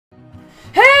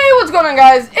what's going on,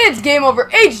 guys? It's Game Over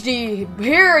HD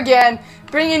here again,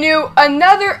 bringing you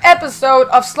another episode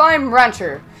of Slime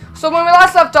Rancher. So when we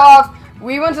last left off,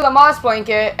 we went to the moss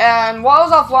blanket, and while I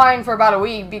was offline for about a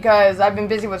week because I've been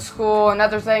busy with school and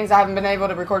other things, I haven't been able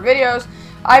to record videos.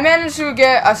 I managed to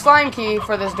get a slime key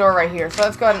for this door right here. So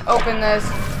let's go ahead and open this,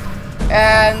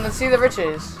 and let's see the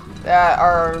riches that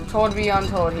are told to be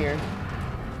untold here.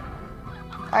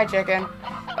 Hi, chicken.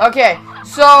 Okay,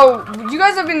 so you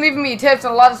guys have been leaving me tips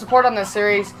and a lot of support on this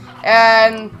series,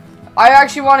 and I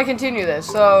actually want to continue this.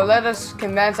 So let us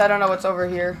commence. I don't know what's over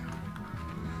here.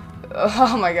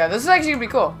 Oh my god, this is actually gonna be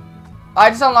cool. I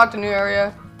just unlocked a new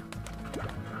area.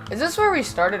 Is this where we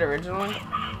started originally?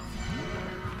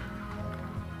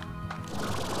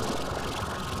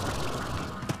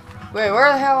 Wait,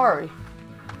 where the hell are we?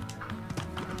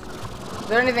 Is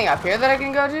there anything up here that I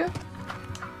can go to?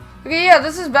 Okay, yeah,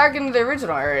 this is back in the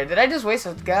original area. Did I just waste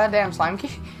a goddamn slime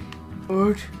key?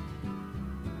 What?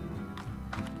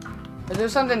 Is there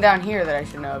something down here that I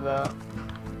should know about?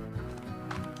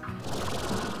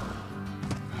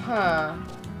 Huh.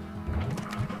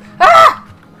 Ah!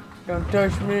 Don't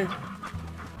touch me.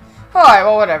 Alright,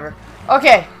 well, whatever.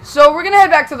 Okay, so we're gonna head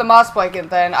back to the moss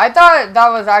blanket then. I thought that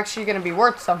was actually gonna be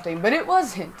worth something, but it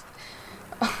wasn't.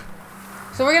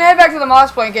 So we're gonna head back to the moss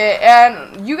blanket,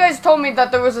 and you guys told me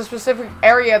that there was a specific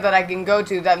area that I can go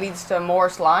to that leads to more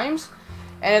slimes.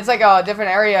 And it's like a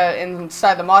different area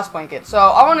inside the moss blanket. So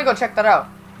I want to go check that out.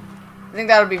 I think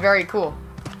that would be very cool.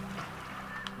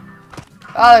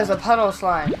 Oh, there's a puddle of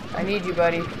slime. I need you,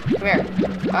 buddy. Come here.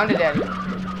 Found it, daddy.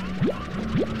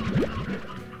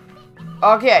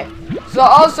 Okay. So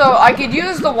also, I could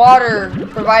use the water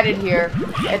provided here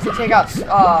and to take out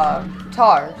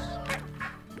TARRs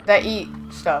that eat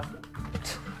stuff.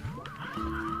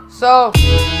 So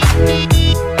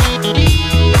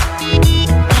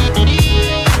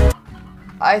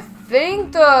I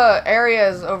think the area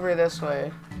is over this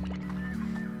way.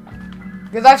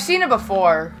 Because I've seen it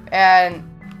before, and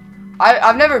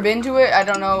I've never been to it. I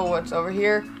don't know what's over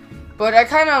here. But I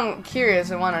kind of am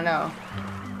curious and want to know.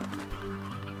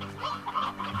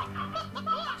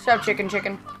 Shut up, chicken.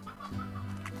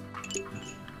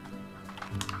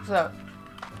 What's up?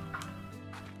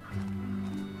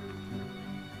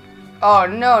 Oh,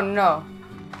 no.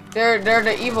 They're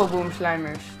the evil boom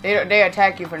slimers. They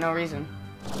attack you for no reason.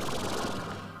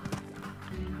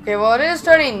 Okay, well, it is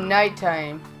turning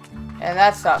nighttime. And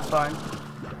that's not fun.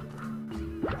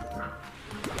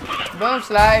 Boom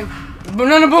slime.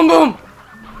 Banana boom boom.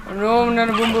 No,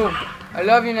 Nana boom boom. I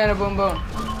love you, Nana boom boom.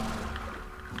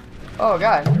 Oh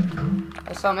god.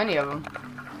 I saw many of them.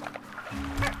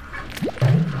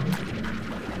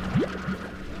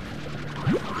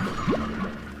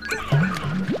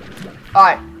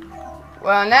 Alright.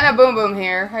 Well, Nana boom boom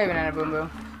here. Hey, Nana boom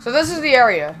boom. So this is the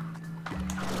area.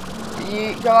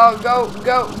 You go,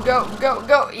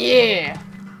 yeah!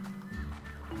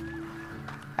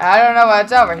 I don't know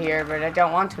what's over here, but I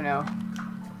don't want to know.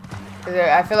 Cause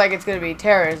I feel like it's gonna be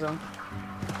terrorism.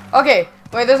 Okay,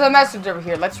 wait, there's a message over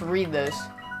here. Let's read this.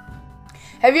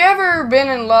 Have you ever been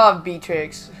in love,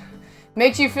 Beatrix?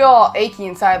 Makes you feel all achy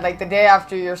inside, like the day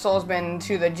after your soul's been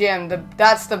to the gym.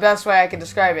 That's the best way I can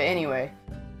describe it anyway.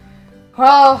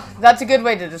 Well, that's a good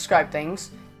way to describe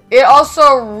things. It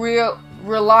also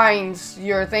realigns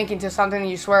your thinking to something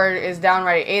you swear is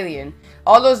downright alien.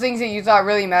 All those things that you thought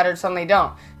really mattered suddenly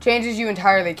don't. Changes you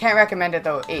entirely. Can't recommend it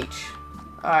though, H.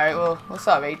 Alright, well, what's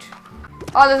up, H?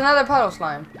 Oh, there's another puddle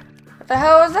slime. What the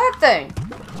hell is that thing?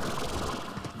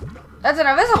 That's an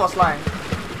invisible slime.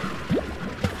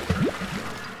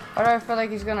 Why do I feel like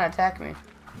he's gonna attack me?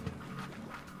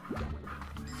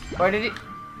 What did he...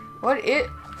 What it...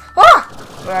 Ah!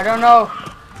 But I don't know.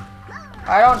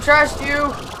 I don't trust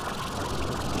you.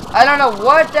 I don't know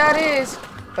what that is,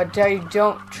 but I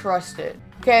don't trust it.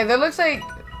 Okay, that looks like...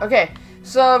 Okay,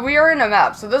 so we are in a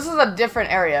map. So this is a different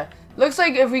area. Looks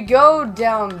like if we go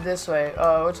down this way...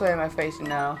 Oh, which way am I facing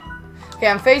now? Okay,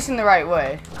 I'm facing the right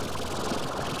way.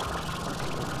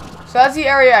 So that's the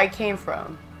area I came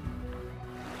from.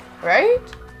 Right?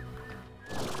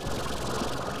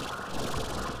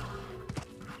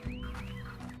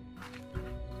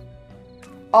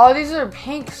 Oh, these are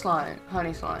pink slime,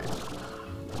 honey slime.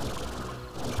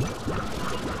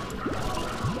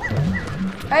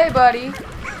 Hey, buddy.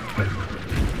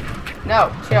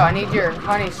 No, chill. I need your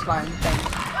honey slime thing.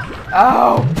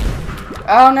 Oh,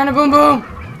 oh, Nana boom boom.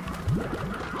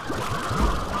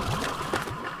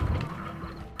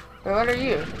 Wait, what are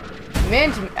you?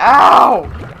 Mint. Ow!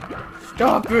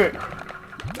 Stop it.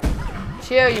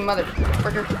 Chill, you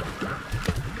motherfucker.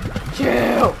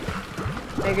 Chill.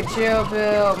 Take a chill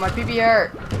pill. My pee-pee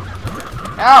hurt.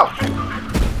 No!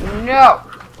 No!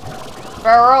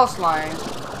 Feral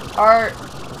slimes are...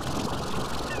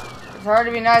 It's hard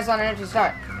to be nice on an empty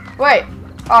stomach. Wait!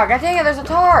 Oh, god dang it, there's a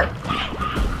TARR!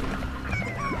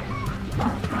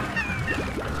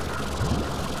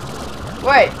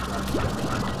 Wait.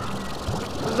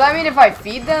 Does that mean if I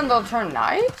feed them, they'll turn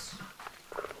nice?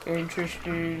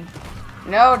 Interesting.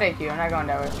 No, thank you. I'm not going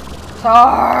that way.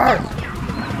 TARR!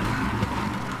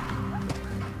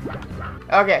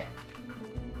 Okay.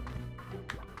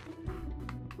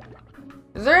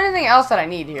 Is there anything else that I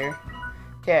need here?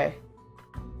 Okay.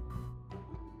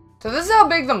 So this is how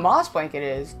big the moss blanket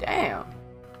is. Damn.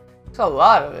 It's a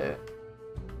lot of it.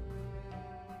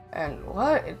 And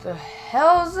what the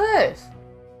hell is this?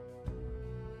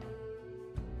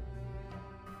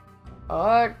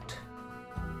 What?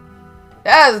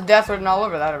 That is death written all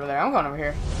over that over there. I'm going over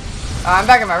here. I'm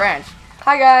back at my ranch.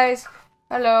 Hi guys.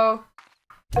 Hello.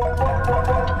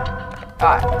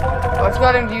 Alright. Let's go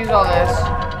ahead and use all this.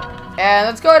 And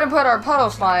let's go ahead and put our puddle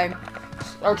slime,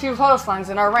 our 2 puddle slimes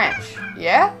in our ranch.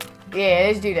 Yeah? Yeah,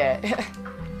 let's do that.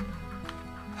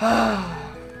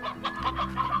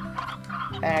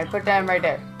 And I put them right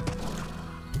there.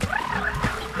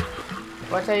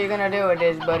 What are you gonna do with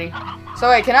this, buddy? So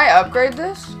wait, can I upgrade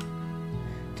this?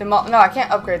 No, I can't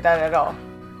upgrade that at all.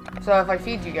 So if I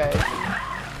feed you guys.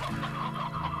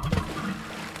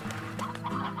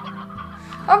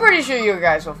 I'm pretty sure you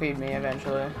guys will feed me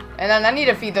eventually. And then I need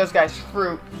to feed those guys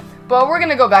fruit. But we're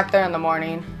gonna go back there in the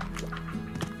morning.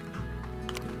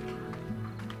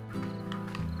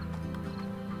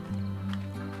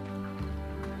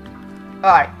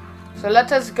 Alright. So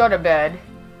let us go to bed.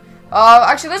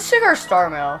 Actually, let's check our star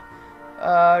mail.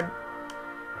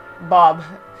 Bob.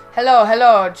 Hello,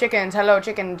 hello, chickens. Hello,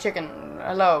 chicken.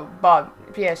 Hello, Bob.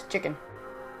 P.S. Chicken.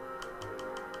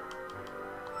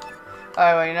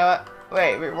 Alright, well, you know what?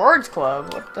 Wait, rewards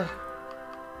club? What the?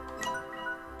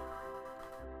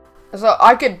 So,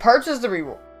 I could purchase the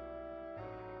reward.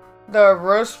 The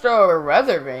roaster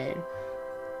weather vane.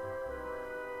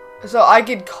 So, I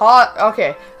could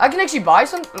okay. I can actually buy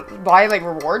like,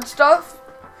 reward stuff?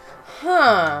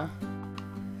 Huh.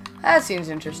 That seems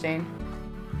interesting.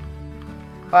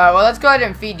 Alright, well, let's go ahead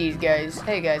and feed these guys.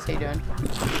 Hey, guys, how you doing?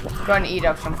 Go ahead and eat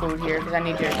up some food here, because I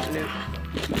need your loot.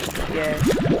 Yeah.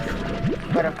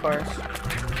 But, of course.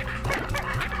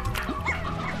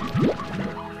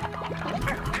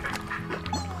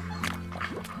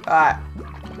 Alright.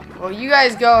 Well, you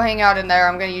guys go hang out in there.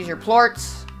 I'm going to use your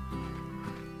plorts.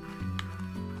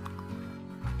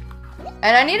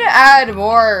 And I need to add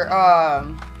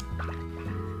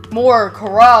more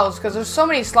corrals, because there's so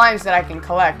many slimes that I can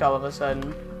collect all of a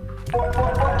sudden.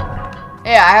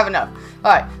 Yeah, I have enough.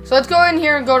 Alright, so let's go in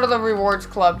here and go to the rewards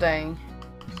club thing.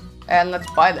 And let's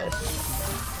buy this.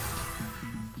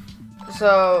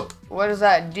 So, what does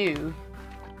that do?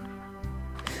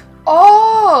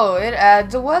 Oh, it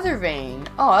adds a weather vane.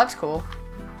 Oh, that's cool.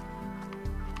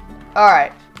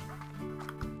 Alright.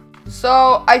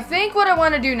 So, I think what I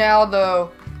want to do now,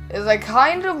 though, is I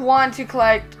kind of want to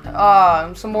collect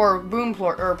some more boom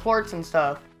plorts and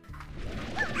stuff.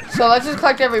 So let's just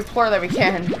collect every plort that we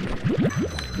can.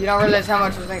 You don't realize how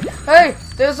much this thing. Hey,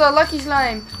 there's a lucky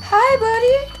slime. Hi,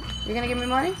 buddy. You gonna give me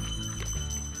money?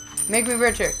 Make me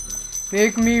richer.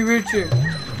 Make me richer.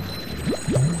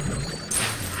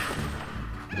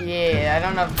 Yeah, I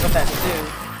don't know what that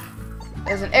do.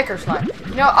 There's an ichor slime.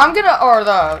 You know, or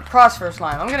the crossfur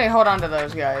slime. I'm gonna hold on to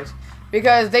those guys.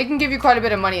 Because they can give you quite a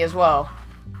bit of money as well.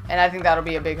 And I think that'll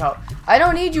be a big help. I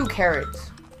don't need you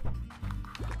carrots.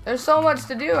 There's so much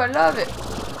to do. I love it.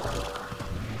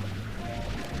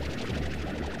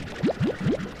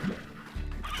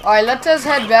 Alright, let us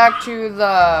head back to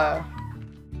the...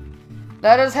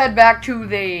 Let us head back to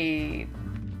the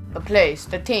place.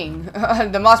 The thing.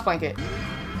 The moss blanket.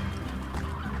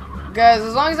 Guys,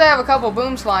 as long as I have a couple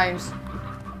boom slimes...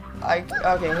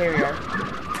 Okay, here we are.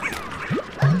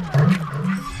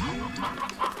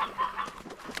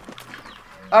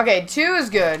 Okay, 2 is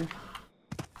good.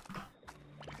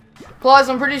 Plus,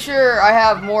 I'm pretty sure I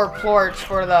have more plorts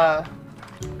for the...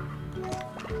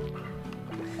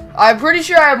 I'm pretty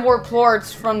sure I have more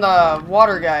plorts from the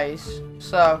water guys.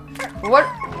 So,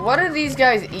 what do these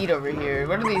guys eat over here?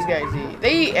 What do these guys eat?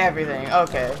 They eat everything.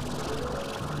 Okay.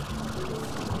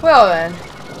 Well then.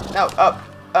 No, up.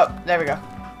 There we go.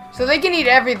 So they can eat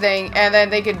everything, and then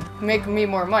they could make me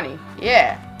more money.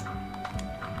 Yeah.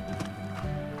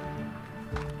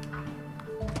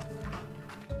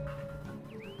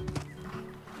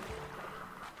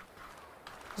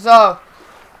 So,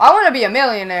 I want to be a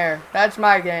millionaire. That's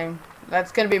my game.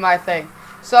 That's going to be my thing.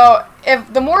 So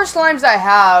if the more slimes I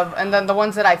have, and then the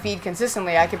ones that I feed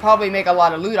consistently, I could probably make a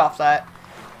lot of loot off that.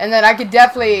 And then I could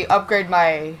definitely upgrade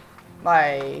my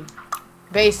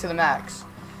base to the max.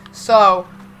 So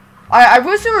I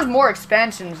wish there was more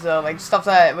expansions though, like stuff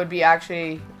that would be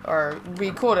actually, or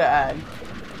be cool to add.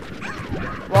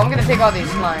 Well, I'm gonna take all these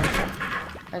slimes.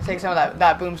 And take some of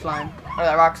that boom slime, or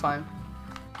that rock slime.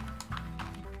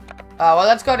 Well,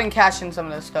 let's go ahead and cash in some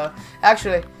of this stuff.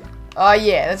 Actually,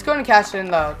 yeah, let's go ahead and cash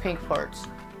in the pink parts.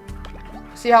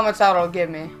 See how much that'll give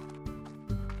me.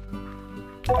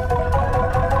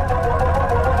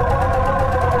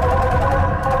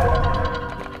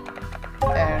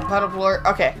 And puddle plort.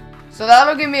 Okay, so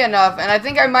that'll give me enough, and I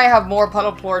think I might have more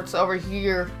puddle plorts over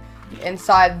here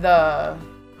inside my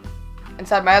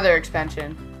other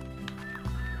expansion.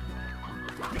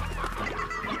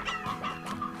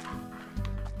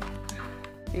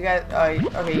 You guys,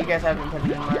 okay, you guys haven't put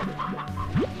it in, Mark.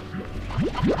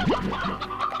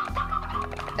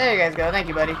 There you guys go. Thank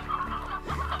you, buddy.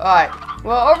 Alright.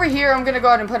 Well, over here, I'm gonna go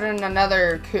ahead and put in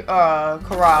another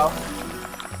corral.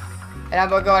 And I'm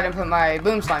gonna go ahead and put my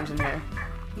boom slimes in here.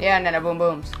 Yeah, and then boom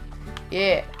booms.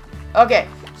 Yeah. Okay,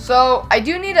 so I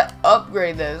do need to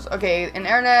upgrade this. Okay, an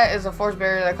airnet is a force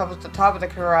barrier that covers the top of the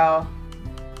corral.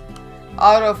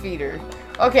 Auto feeder.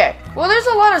 Okay, well, there's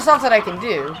a lot of stuff that I can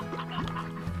do.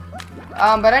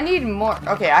 But I need more.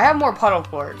 Okay, I have more puddle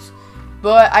plorts,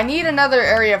 but I need another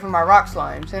area for my rock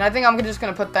slimes, and I think I'm just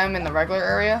gonna put them in the regular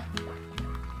area.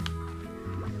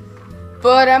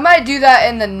 But I might do that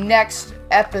in the next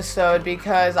episode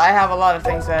because I have a lot of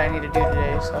things that I need to do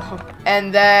today. So,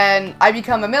 and then I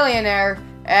become a millionaire,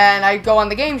 and I go on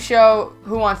the game show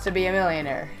Who Wants to Be a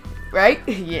Millionaire, right?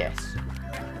 Yes.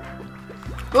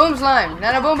 Boom slime,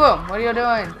 Nana Boom Boom. What are you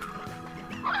doing?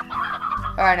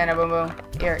 Alright, Nana Boom Boom.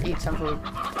 Here, eat some food.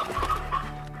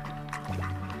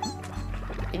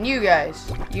 And you guys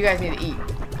need to eat.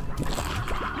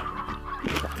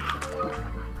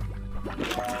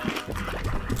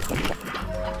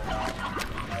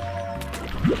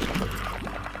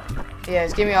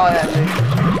 Yes, give me all of that food.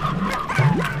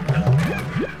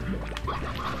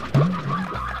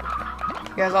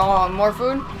 You guys all want more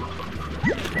food?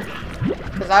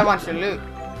 Because I want your loot.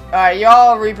 Alright,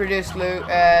 y'all reproduce loot,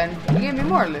 and you give me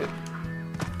more loot.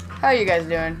 How are you guys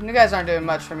doing? You guys aren't doing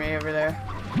much for me over there.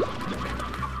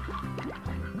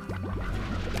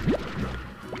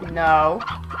 No.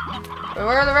 But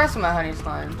where are the rest of my honey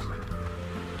slimes?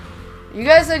 You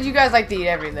guys said you guys like to eat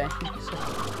everything. So.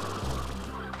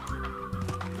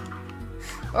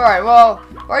 Alright, well,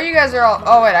 where you guys are all...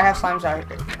 Oh, wait, I have slimes out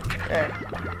here. There.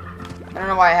 I don't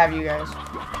know why I have you guys.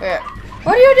 There.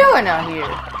 What are you doing out here?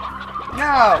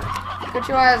 No. Get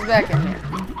your ass back in here.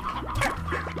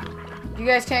 You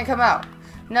guys can't come out.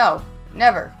 No.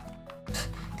 Never.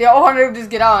 They all want to just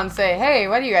get out and say, hey,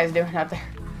 what are you guys doing out there?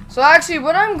 So actually,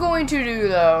 what I'm going to do,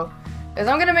 though, is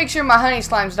I'm going to make sure my honey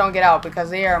slimes don't get out because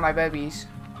they are my babies.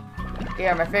 They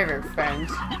are my favorite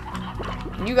friends.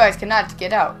 And you guys cannot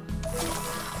get out.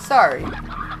 Sorry.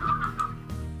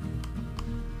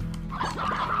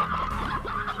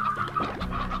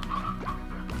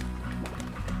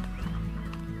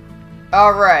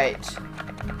 Alright.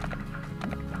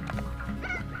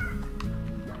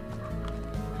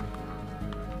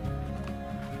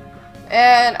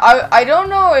 And I don't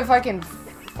know if I can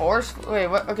force... Wait,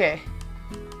 what? Okay.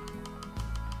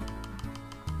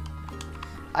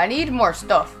 I need more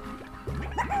stuff.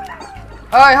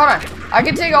 Alright, hold on. I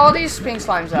can take all these pink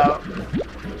slimes out.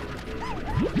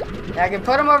 And I can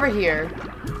put them over here.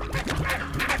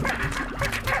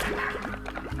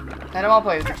 Let them all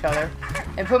play with each other.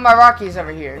 And put my Rockies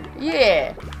over here.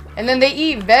 Yeah. And then they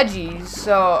eat veggies.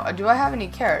 So, do I have any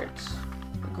carrots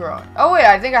growing? Oh, wait.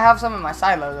 I think I have some in my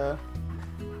silo, though.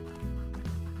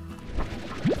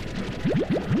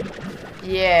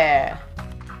 Yeah.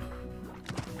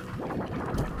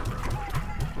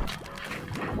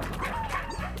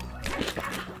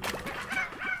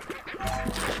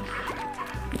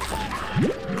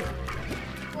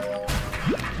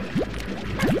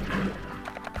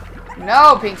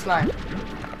 No, pink slime.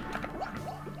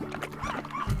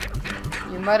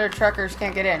 You mother truckers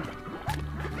can't get in.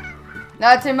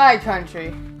 Not in my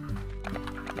country.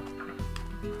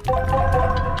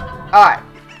 Alright.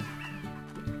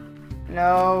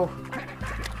 No.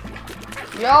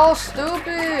 Y'all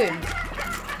stupid.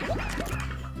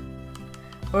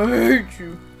 I hate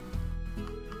you.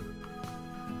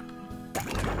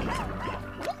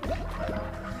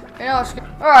 You know,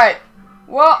 alright.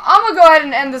 Well, I'm gonna go ahead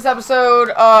and end this episode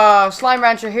of Slime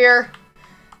Rancher here.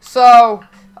 So,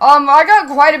 I got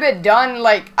quite a bit done.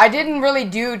 Like, I didn't really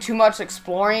do too much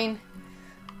exploring,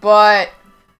 but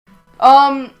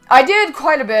I did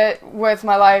quite a bit with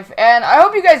my life, and I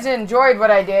hope you guys enjoyed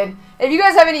what I did. If you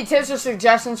guys have any tips or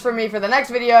suggestions for me for the next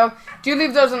video, do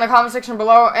leave those in the comment section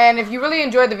below. And if you really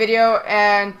enjoyed the video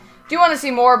and do want to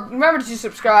see more, remember to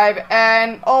subscribe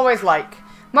and always like.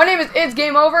 My name is It's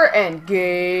Game Over, and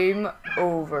game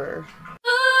over.